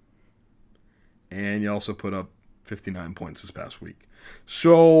McDonald. And you also put up 59 points this past week.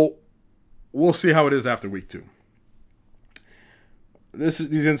 So, we'll see how it is after week 2. these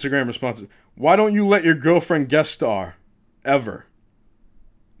Instagram responses. Why don't you let your girlfriend guest star ever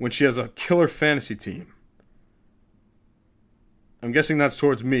when she has a killer fantasy team? I'm guessing that's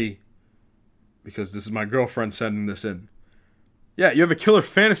towards me because this is my girlfriend sending this in. Yeah, you have a killer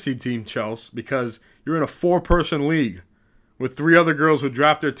fantasy team, Chelsea, because you're in a 4-person league with 3 other girls who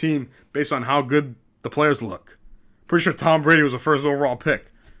draft their team based on how good the players look. Pretty sure Tom Brady was the first overall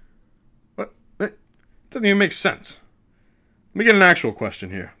pick. But it doesn't even make sense. Let me get an actual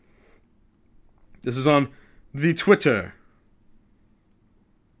question here. This is on the Twitter.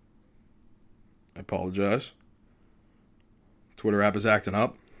 I apologize. Twitter app is acting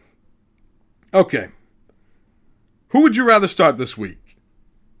up. Okay. Who would you rather start this week?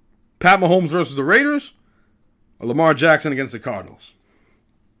 Pat Mahomes versus the Raiders or Lamar Jackson against the Cardinals?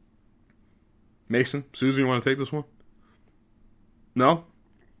 Mason, Susan, you want to take this one? No?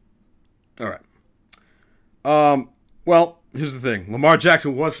 All right. Well, here's the thing. Lamar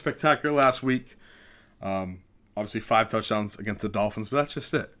Jackson was spectacular last week. Obviously 5 touchdowns against the Dolphins, but that's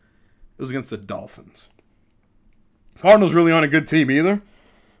just it. It was against the Dolphins. Cardinals really aren't a good team either.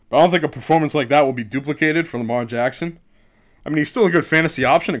 But I don't think a performance like that will be duplicated for Lamar Jackson. I mean, he's still a good fantasy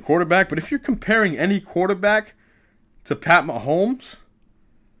option at quarterback, but if you're comparing any quarterback to Pat Mahomes,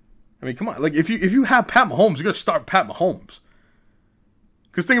 I mean, come on. Like, if you have Pat Mahomes, you're going to start Pat Mahomes.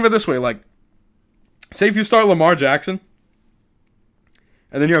 Because think of it this way. Like, say if you start Lamar Jackson,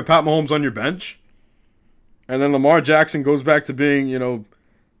 and then you have Pat Mahomes on your bench, and then Lamar Jackson goes back to being,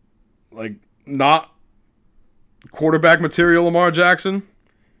 like, not quarterback material Lamar Jackson,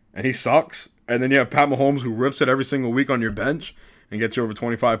 and he sucks, and then you have Pat Mahomes who rips it every single week on your bench and gets you over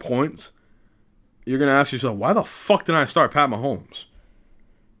 25 points, you're going to ask yourself, why the fuck did I start Pat Mahomes?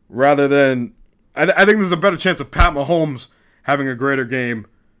 Rather than, I think there's a better chance of Pat Mahomes having a greater game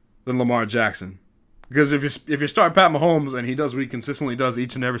than Lamar Jackson. Because if you start Pat Mahomes and he does what he consistently does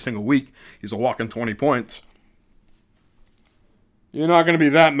each and every single week, he's a walking 20 points, you're not going to be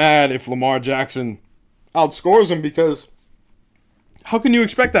that mad if Lamar Jackson outscores him, because how can you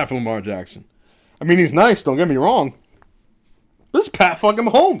expect that from Lamar Jackson? I mean, he's nice, don't get me wrong. This is Pat fucking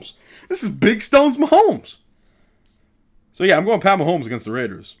Mahomes. This is Big Stones Mahomes. So yeah, I'm going Pat Mahomes against the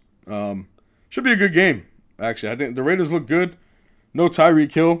Raiders. Should be a good game, actually. I think the Raiders look good. No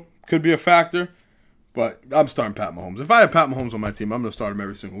Tyreek Hill. Could be a factor. But I'm starting Pat Mahomes. If I had Pat Mahomes on my team, I'm going to start him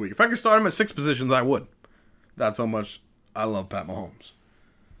every single week. If I could start him at 6 positions, I would. That's how much I love Pat Mahomes.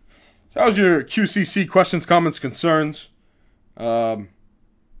 So that was your QCC questions, comments, concerns. Yeah,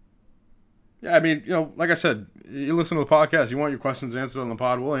 I mean, like I said, you listen to the podcast, you want your questions answered on the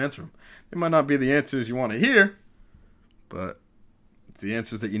pod, we'll answer them. They might not be the answers you want to hear, but it's the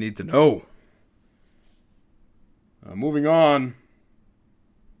answers that you need to know. Moving on.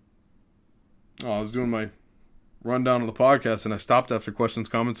 I was doing my rundown of the podcast, and I stopped after questions,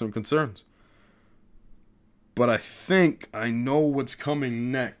 comments, and concerns. But I think I know what's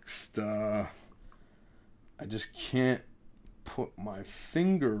coming next. I just can't put my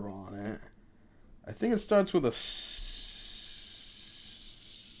finger on it. I think it starts with a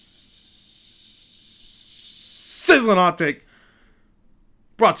sizzling hot take.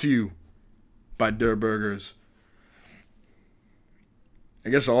 Brought to you by Durr Burgers. I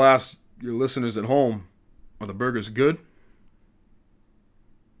guess I'll ask your listeners at home, are the burgers good?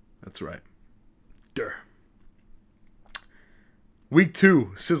 That's right. Durr. Week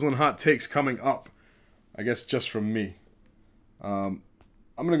 2, sizzling hot takes coming up. I guess just from me. I'm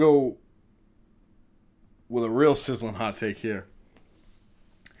going to go with a real sizzling hot take here.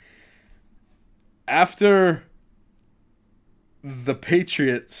 After the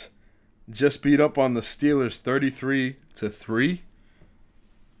Patriots just beat up on the Steelers 33-3,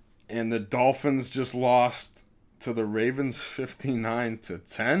 and the Dolphins just lost to the Ravens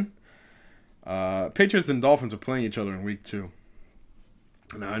 59-10, Patriots and Dolphins are playing each other in week 2.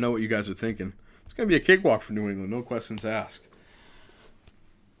 Now, I know what you guys are thinking. It's going to be a cakewalk for New England, no questions asked.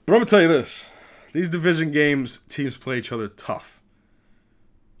 But I'm going to tell you this. These division games, teams play each other tough.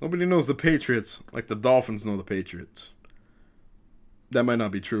 Nobody knows the Patriots like the Dolphins know the Patriots. That might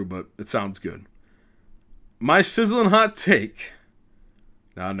not be true, but it sounds good. My sizzling hot take.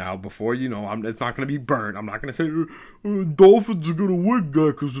 Now, before it's not going to be burnt. I'm not going to say, Dolphins are going to win, guy,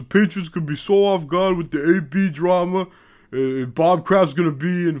 because the Patriots could be so off guard with the AB drama. Bob Kraft's going to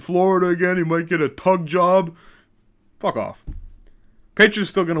be in Florida again. He might get a tug job. Fuck off. Patriots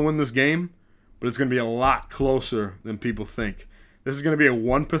still going to win this game, but it's going to be a lot closer than people think. This is going to be a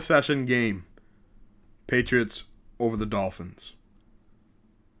one-possession game. Patriots over the Dolphins.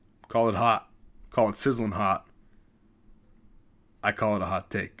 Call it hot. Call it sizzling hot. I call it a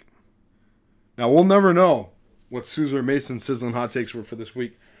hot take. Now, we'll never know what Souza or Mason's sizzling hot takes were for this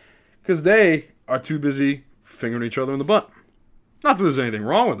week. Because they are too busy fingering each other in the butt. Not that there's anything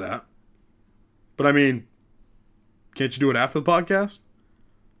wrong with that. But I mean, can't you do it after the podcast?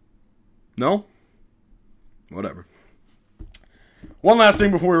 No? Whatever. One last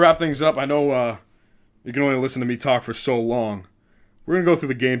thing before we wrap things up. I know you can only listen to me talk for so long. We're going to go through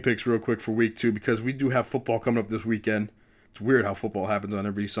the game picks real quick for week 2 because we do have football coming up this weekend. It's weird how football happens on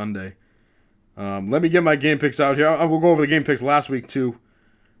every Sunday. Let me get my game picks out here. I will go over the game picks last week too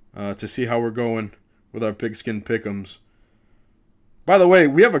to see how we're going with our Pigskin Pick'ems. By the way,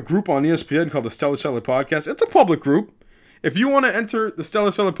 we have a group on ESPN called the Stellar Seller Podcast. It's a public group. If you want to enter the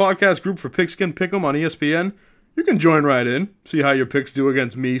Stellar Seller Podcast group for Pigskin Pick'em on ESPN, you can join right in, see how your picks do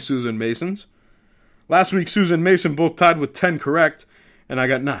against me, Susan Masons. Last week, Susan and Mason both tied with 10 correct, and I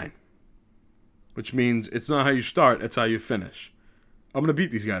got 9. Which means it's not how you start, it's how you finish. I'm going to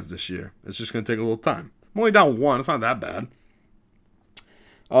beat these guys this year. It's just going to take a little time. I'm only down 1. It's not that bad.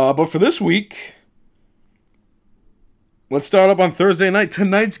 But for this week, let's start up on Thursday night.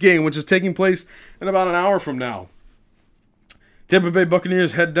 Tonight's game, which is taking place in about an hour from now. Tampa Bay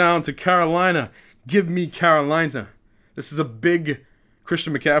Buccaneers head down to Carolina. Give me Carolina. This is a big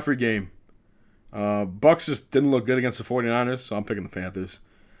Christian McCaffrey game. Bucs just didn't look good against the 49ers, so I'm picking the Panthers.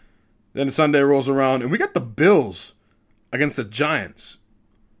 Then Sunday rolls around, and we got the Bills against the Giants.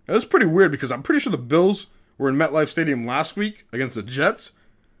 Now, this is pretty weird because I'm pretty sure the Bills were in MetLife Stadium last week against the Jets.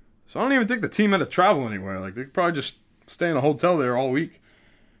 So I don't even think the team had to travel anywhere. Like, they could probably just stay in a hotel there all week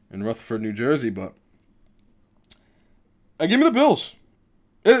in Rutherford, New Jersey. But give me the Bills.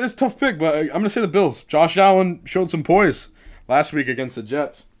 It's a tough pick, but I'm going to say the Bills. Josh Allen showed some poise last week against the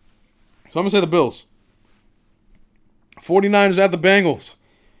Jets. So I'm going to say the Bills. 49ers at the Bengals.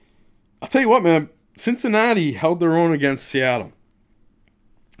 I'll tell you what, man. Cincinnati held their own against Seattle.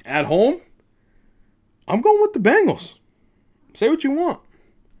 At home, I'm going with the Bengals. Say what you want.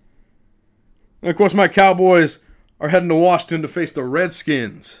 And, of course, my Cowboys are heading to Washington to face the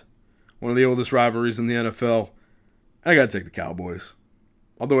Redskins. One of the oldest rivalries in the NFL. I got to take the Cowboys.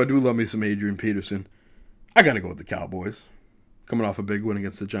 Although I do love me some Adrian Peterson. I got to go with the Cowboys. Coming off a big win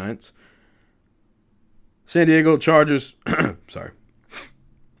against the Giants. San Diego Chargers,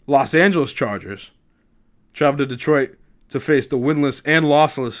 Los Angeles Chargers travel to Detroit to face the winless and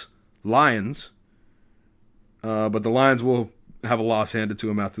lossless Lions. But the Lions will have a loss handed to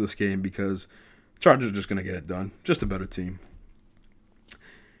them after this game because Chargers are just going to get it done. Just a better team.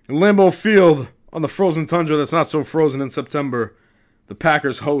 In Lambeau Field, on the frozen tundra that's not so frozen in September, the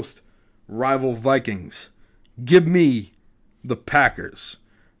Packers host rival Vikings. Give me the Packers.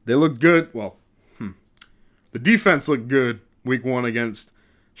 They look good. Well, the defense looked good week 1 against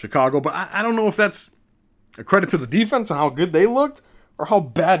Chicago, but I don't know if that's a credit to the defense and how good they looked or how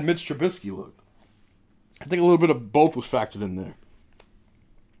bad Mitch Trubisky looked. I think a little bit of both was factored in there.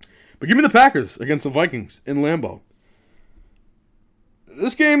 But give me the Packers against the Vikings in Lambeau.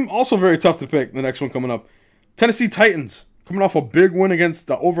 This game also very tough to pick, the next one coming up. Tennessee Titans, coming off a big win against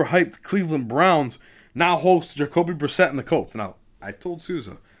the overhyped Cleveland Browns, now host Jacoby Brissett and the Colts. Now, I told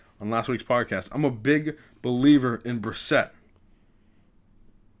Souza on last week's podcast, I'm a big believer in Brissett.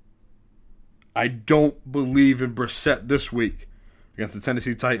 I don't believe in Brissett this week against the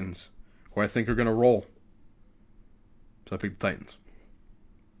Tennessee Titans, who I think are going to roll. So I picked the Titans.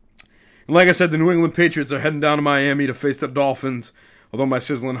 And like I said, the New England Patriots are heading down to Miami to face the Dolphins. Although my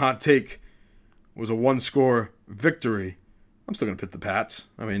sizzling hot take was a 1-score victory, I'm still going to pick the Pats.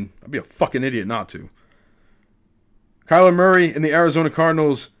 I mean, I'd be a fucking idiot not to. Kyler Murray and the Arizona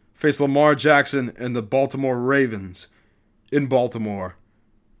Cardinals face Lamar Jackson and the Baltimore Ravens in Baltimore.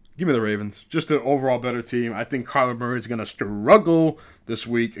 Give me the Ravens. Just an overall better team. I think Kyler Murray is going to struggle this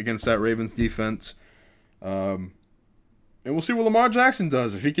week against that Ravens defense. And we'll see what Lamar Jackson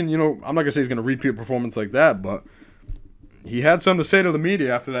does. If he can, I'm not going to say he's going to repeat a performance like that, but he had something to say to the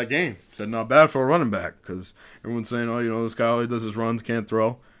media after that game. Said not bad for a running back because everyone's saying, this guy always does his runs, can't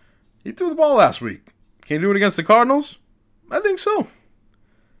throw. He threw the ball last week. Can he do it against the Cardinals? I think so.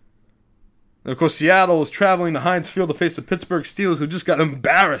 And, of course, Seattle is traveling to Heinz Field to face the Pittsburgh Steelers, who just got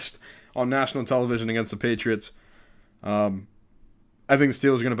embarrassed on national television against the Patriots. I think the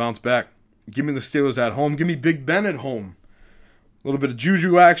Steelers are going to bounce back. Give me the Steelers at home. Give me Big Ben at home. A little bit of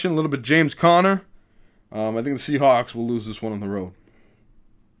Juju action, a little bit of James Conner. I think the Seahawks will lose this one on the road.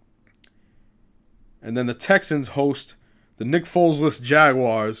 And then the Texans host the Nick Foles-less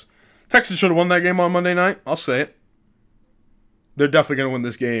Jaguars. Texans should have won that game on Monday night. I'll say it. They're definitely going to win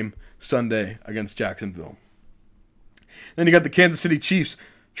this game Sunday against Jacksonville. Then you got the Kansas City Chiefs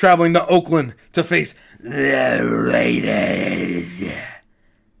traveling to Oakland to face the Raiders.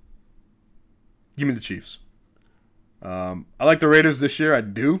 Give me the Chiefs. I like the Raiders this year. I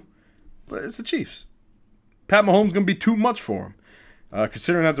do. But it's the Chiefs. Pat Mahomes going to be too much for him.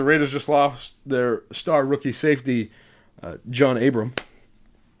 Considering that the Raiders just lost their star rookie safety, John Abram,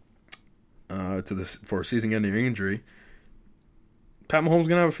 for a season-ending injury, Pat Mahomes is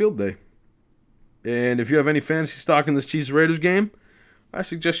going to have a field day. And if you have any fantasy stock in this Chiefs-Raiders game, I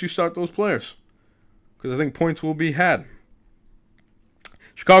suggest you start those players. Because I think points will be had.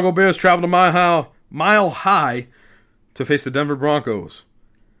 Chicago Bears travel to Mile High to face the Denver Broncos.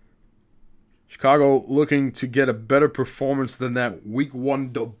 Chicago looking to get a better performance than that Week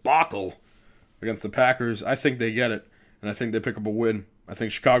 1 debacle against the Packers. I think they get it, and I think they pick up a win. I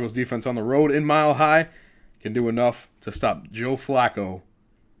think Chicago's defense on the road in Mile High can do enough to stop Joe Flacco,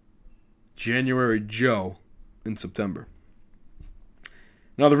 January Joe, in September.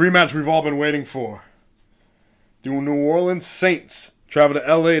 Now the rematch we've all been waiting for. The New Orleans Saints travel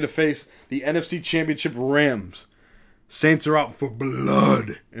to LA to face the NFC Championship Rams. Saints are out for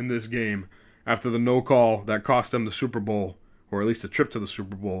blood in this game after the no call that cost them the Super Bowl, or at least a trip to the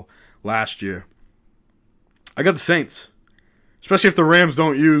Super Bowl last year. I got the Saints, especially if the Rams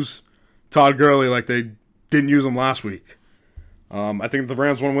don't use Todd Gurley like they didn't use him last week. I think if the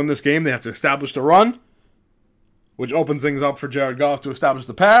Rams want to win this game, they have to establish the run, which opens things up for Jared Goff to establish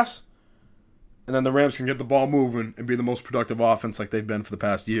the pass, and then the Rams can get the ball moving and be the most productive offense like they've been for the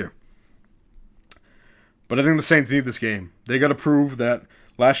past year. But I think the Saints need this game. They got to prove that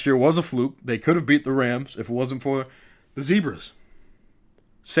last year was a fluke. They could have beat the Rams if it wasn't for the Zebras.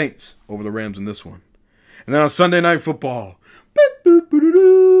 Saints over the Rams in this one. And then on Sunday Night Football,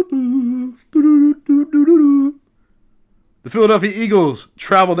 the Philadelphia Eagles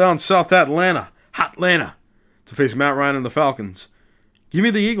travel down south to Atlanta, to face Matt Ryan and the Falcons. Give me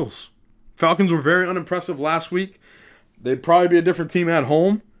the Eagles. Falcons were very unimpressive last week. They'd probably be a different team at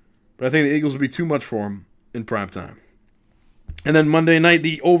home, but I think the Eagles would be too much for them in primetime. And then Monday night,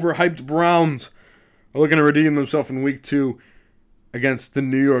 the overhyped Browns are looking to redeem themselves in Week 2 against the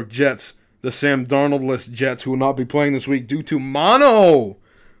New York Jets, the Sam Darnold-less Jets, who will not be playing this week due to mono.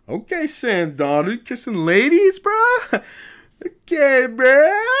 Okay, Sam Darnold, you kissing ladies, bruh? Okay,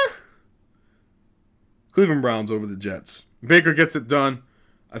 bruh. Cleveland Browns over the Jets. Baker gets it done.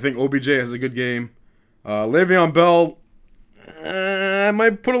 I think OBJ has a good game. Le'Veon Bell, I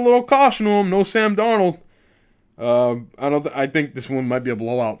might put a little caution to him. No Sam Darnold. I think this one might be a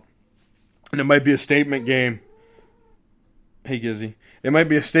blowout, and it might be a statement game. Hey, Gizzy, it might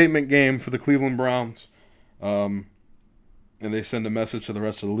be a statement game for the Cleveland Browns, and they send a message to the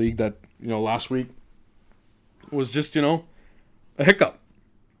rest of the league that last week was just a hiccup.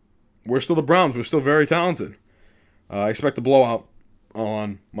 We're still the Browns. We're still very talented. I expect a blowout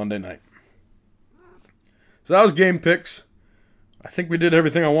on Monday night. So that was game picks. I think we did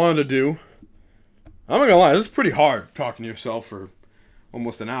everything I wanted to do. I'm not going to lie, this is pretty hard talking to yourself for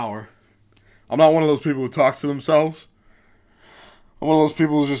almost an hour. I'm not one of those people who talks to themselves. I'm one of those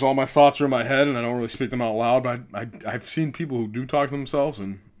people who just all my thoughts are in my head and I don't really speak them out loud. But I've seen people who do talk to themselves,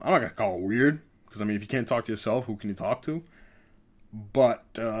 and I'm not going to call it weird. Because, if you can't talk to yourself, who can you talk to? But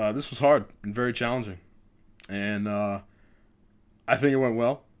this was hard and very challenging. And I think it went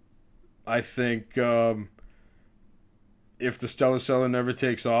well. I think if the Stellar Seller never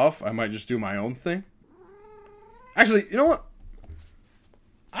takes off, I might just do my own thing. Actually, you know what?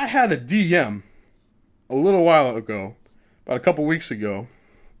 I had a DM a little while ago, about a couple weeks ago,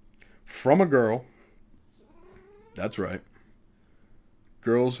 from a girl. That's right.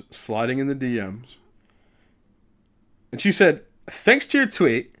 Girls sliding in the DMs. And she said, thanks to your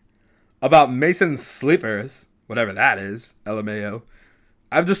tweet about Mason's sleepers, whatever that is, LMAO,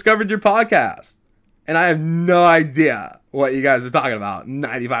 I've discovered your podcast. And I have no idea what you guys are talking about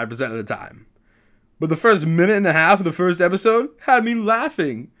 95% of the time. But the first minute and a half of the first episode had me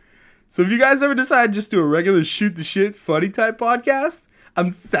laughing. So if you guys ever decide just to do a regular shoot the shit funny type podcast, I'm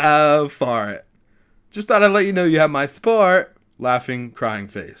so for it. Just thought I'd let you know you have my support. Laughing, crying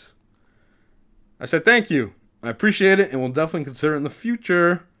face. I said thank you. I appreciate it and will definitely consider it in the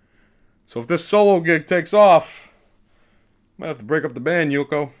future. So if this solo gig takes off, might have to break up the band,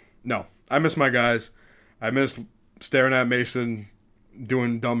 Yoko. No, I miss my guys. I miss staring at Mason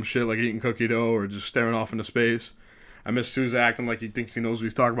doing dumb shit like eating cookie dough or just staring off into space. I miss Sousa acting like he thinks he knows what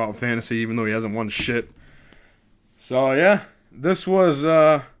he's talking about in fantasy even though he hasn't won shit. So yeah, this was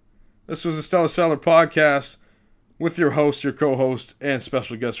the Stellar Seller podcast with your host, your co-host, and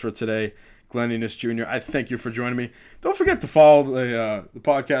special guest for today, Glenn Enos Jr. I thank you for joining me. Don't forget to follow the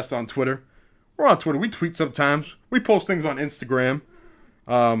podcast on Twitter. We're on Twitter. We tweet sometimes. We post things on Instagram.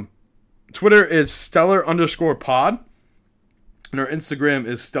 Twitter is stellar_pod. And our Instagram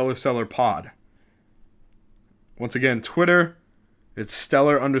is stellarsellerpod. Once again, Twitter, it's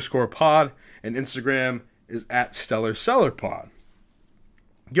stellar_pod, and Instagram is @stellarsellerpod.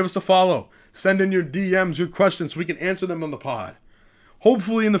 Give us a follow. Send in your DMs, your questions, so we can answer them on the pod.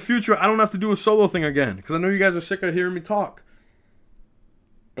 Hopefully in the future, I don't have to do a solo thing again, because I know you guys are sick of hearing me talk.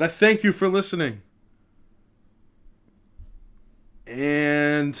 But I thank you for listening.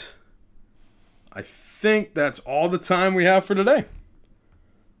 And I think that's all the time we have for today.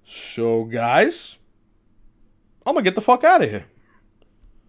 So, guys, I'm going to get the fuck out of here.